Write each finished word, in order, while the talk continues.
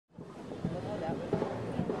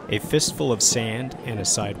a fistful of sand, and a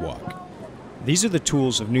sidewalk. These are the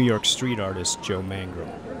tools of New York street artist Joe Mangrum.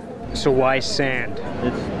 So why sand?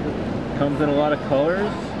 It comes in a lot of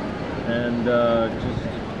colors and just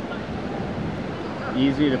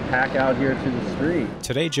easy to pack out here to the street.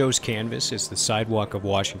 Today Joe's canvas is the sidewalk of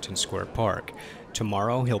Washington Square Park.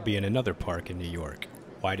 Tomorrow he'll be in another park in New York.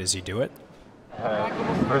 Why does he do it?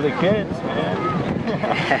 For the kids,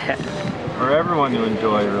 man. For everyone to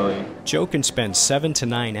enjoy, really. Joe can spend 7 to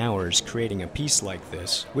 9 hours creating a piece like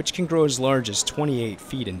this, which can grow as large as 28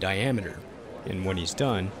 feet in diameter. And when he's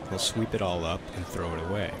done, he'll sweep it all up and throw it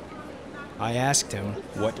away. I asked him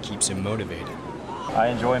what keeps him motivated. I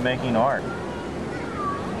enjoy making art.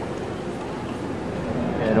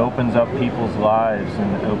 It opens up people's lives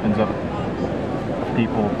and it opens up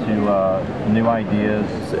people to new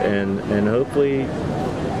ideas and hopefully,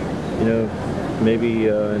 you know, maybe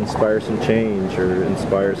inspire some change or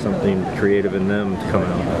inspire something creative in them to come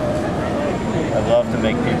out. I love to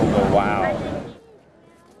make people go, wow.